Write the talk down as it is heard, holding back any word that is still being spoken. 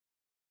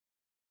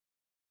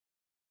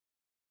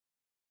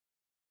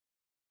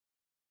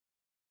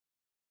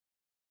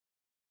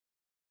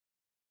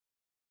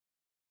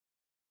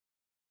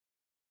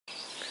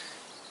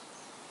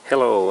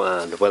Hello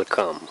and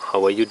welcome.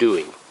 How are you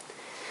doing?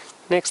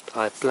 Next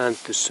I plan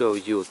to show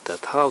you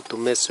that how to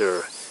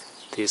measure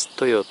this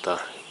Toyota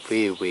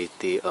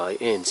VVT-i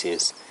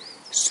engine's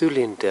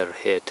cylinder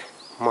head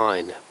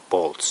mine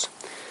bolts.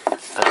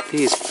 And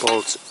these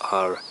bolts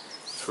are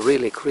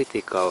really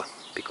critical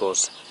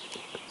because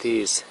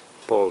these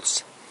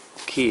bolts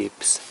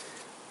keeps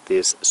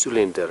this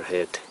cylinder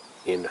head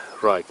in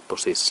right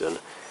position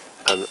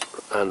and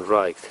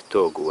right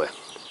torque.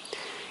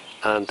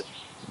 And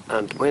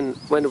when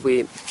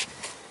we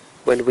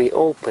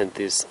open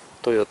this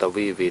Toyota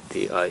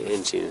VVT-i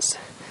engine's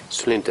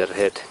cylinder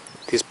head,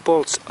 these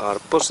bolts are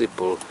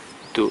possible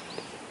to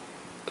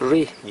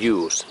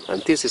reuse,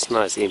 and this is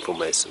nice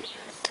information.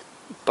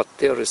 But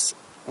there is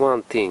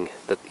one thing,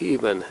 that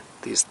even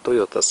these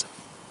Toyota's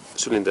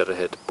cylinder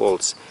head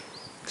bolts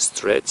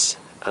stretch,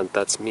 and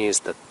that means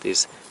that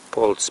these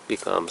bolts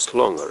becomes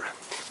longer.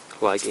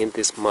 Like in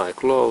this my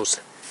clothes,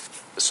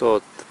 so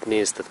that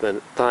means that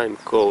when time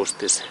goes,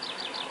 this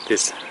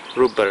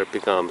rubber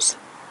becomes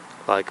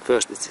like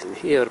first it's in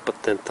here,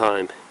 but then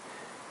time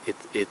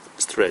it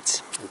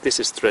stretches. This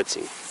is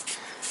stretching,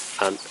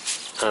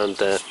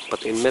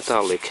 but in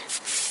metallic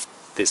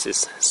this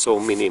is so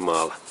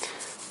minimal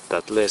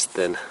that less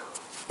than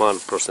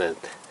 1%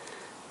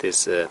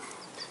 this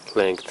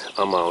length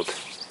amount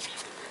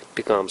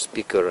becomes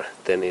bigger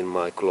than in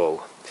my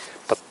clothes.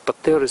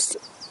 But there is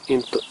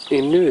in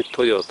new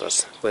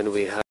Toyotas when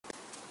we have.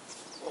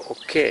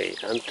 Okay,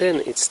 and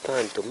then it's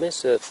time to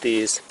measure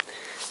these.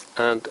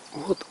 And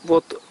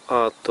what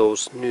are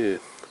those new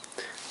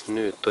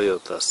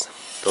Toyotas,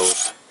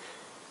 those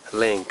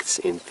lengths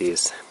in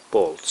these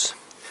bolts?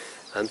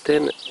 And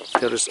then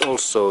there is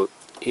also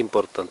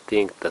important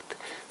thing that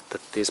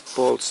these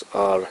bolts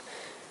are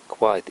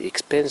quite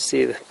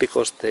expensive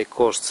because they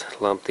cost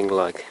something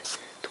like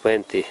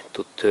 20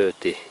 to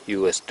 30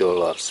 US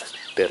dollars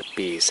per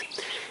piece,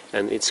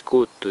 and it's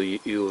good to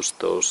use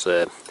those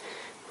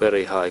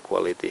very high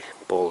quality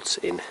bolts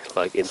in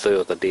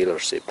Toyota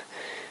dealership,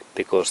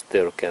 because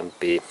there can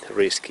be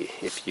risky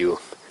if you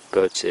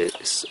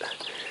purchase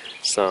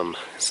some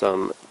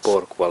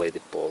poor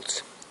quality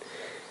bolts.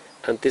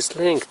 And this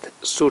length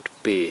should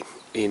be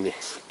in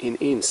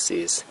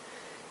inches.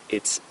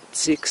 It's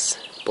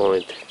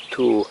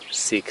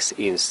 6.26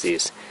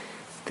 inches,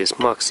 this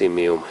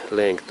maximum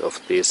length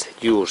of these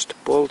used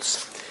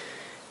bolts,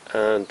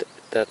 and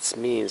that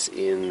means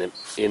in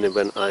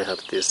when I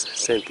have this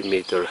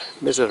centimeter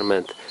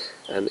measurement,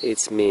 and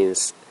it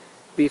means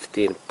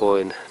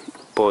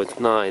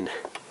 15.9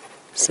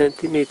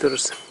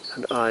 centimeters.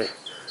 And I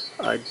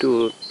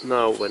do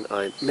now, when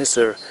I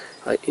measure,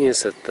 I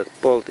insert that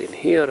bolt in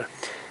here,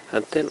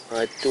 and then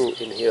I do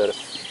in here.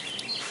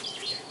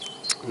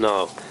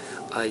 Now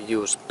I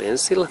use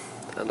pencil,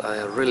 and I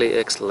have really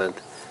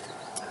excellent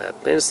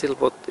pencil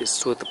what is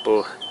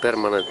suitable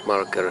permanent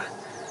marker,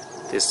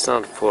 this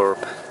Sandform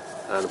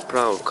and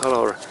brown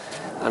color,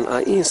 and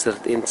I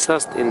insert in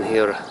just in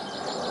here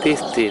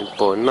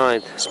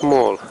 15.9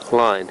 small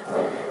line.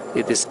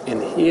 It is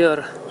in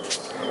here,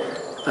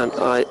 and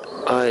I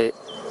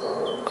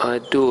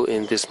do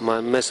in this my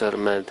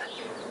measurement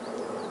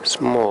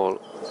small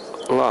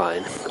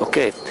line.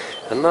 Okay,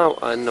 and now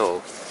I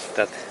know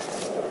that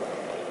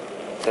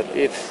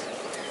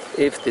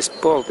if this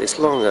bolt is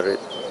longer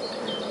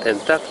than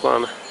that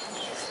one,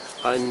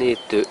 I need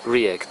to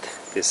react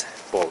this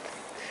bolt.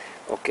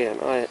 Okay,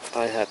 and I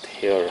had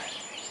here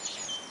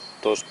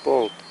those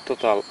bolt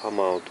total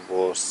amount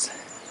was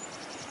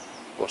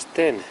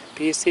 10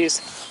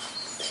 pieces.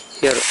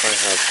 Here I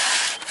have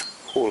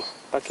full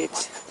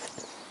package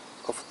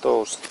of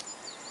those,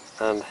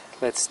 and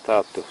let's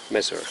start to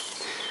measure.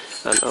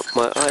 And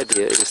my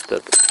idea is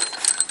that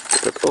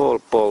all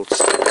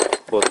bolts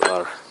what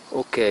are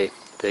okay,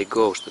 they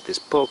goes to this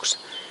box,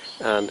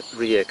 and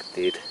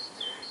reacted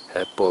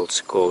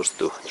bolts goes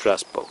to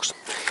trash box.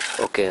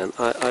 Okay, and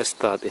I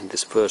start in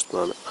this first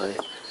one,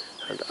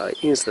 and I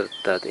insert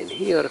that in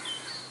here.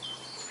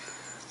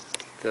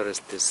 There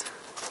is this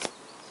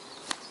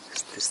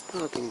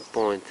starting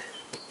point.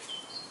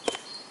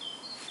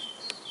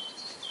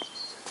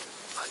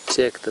 I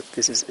check that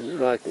this is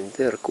right in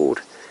there,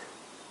 good,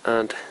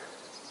 and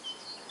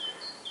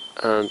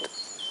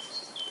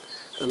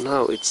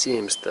now it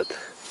seems that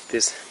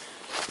this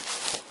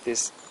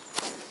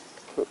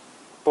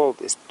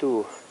bolt is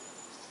too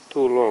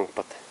long,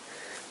 but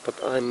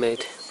I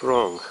made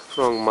wrong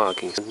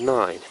markings.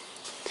 9,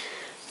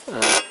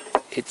 and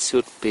it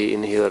should be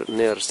in here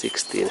near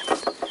 16.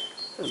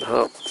 And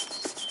how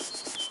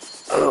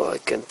I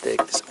can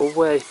take this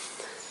away?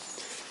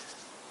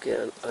 Okay,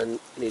 and I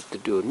need to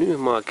do new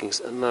markings,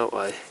 and now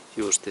I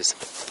use this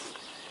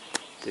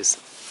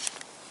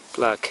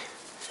black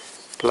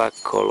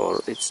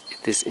color. It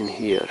is in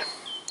here.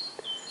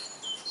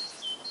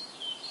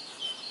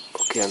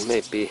 Okay, and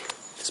maybe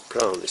this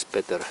brown is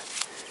better,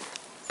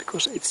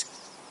 because it's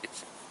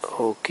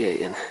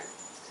okay, and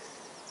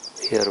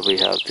here we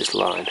have this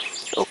line.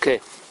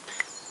 Okay,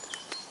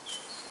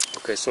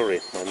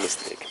 sorry, my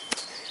mistake.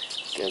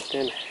 Okay, and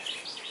then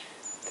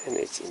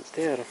it's in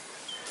there,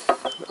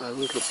 I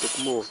will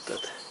move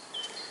that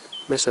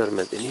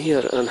measurement in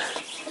here and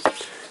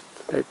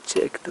let's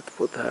check that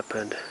what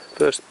happened.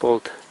 First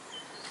bolt,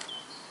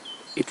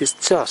 it is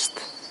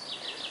just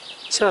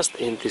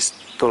in this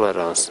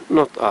tolerance,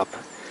 not up,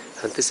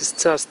 and this is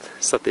just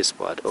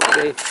satisfied.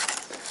 Okay,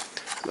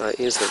 I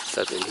insert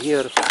that in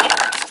here.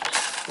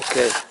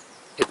 Okay,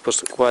 it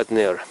was quite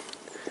near,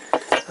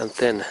 and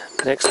then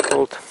next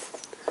bolt,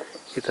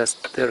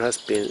 there has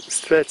been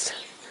stretch.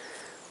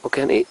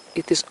 Okay, and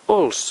it is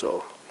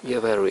also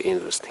very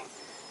interesting.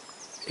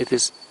 It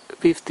is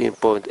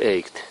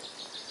 15.8,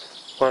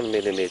 1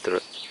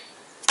 millimeter,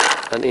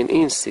 and in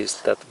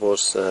inches that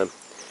was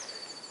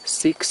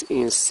 6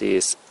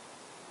 inches,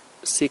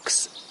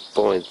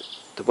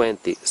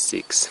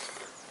 6.26,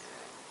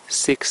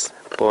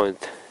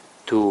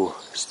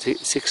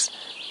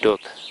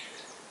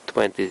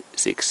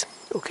 6.26.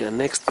 Okay, and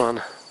next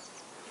one.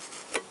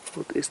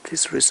 What is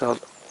this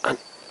result? And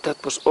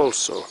that was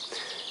also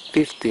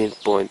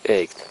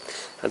 15.8.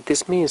 And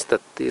this means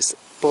that these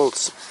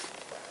bolts,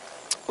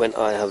 when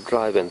I have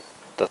driven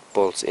that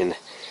bolts in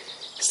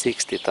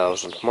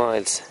 60,000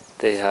 miles,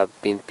 they have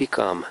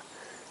become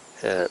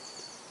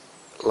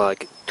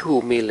like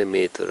 2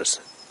 millimeters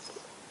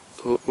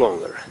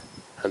longer,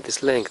 and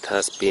this length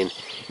has been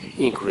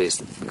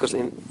increased because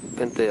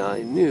when they are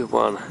new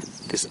one,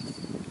 this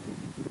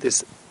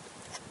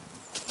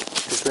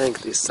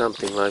length is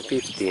something like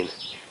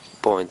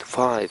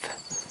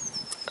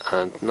 15.5,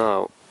 and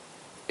now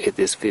it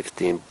is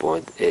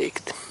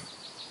 15.8.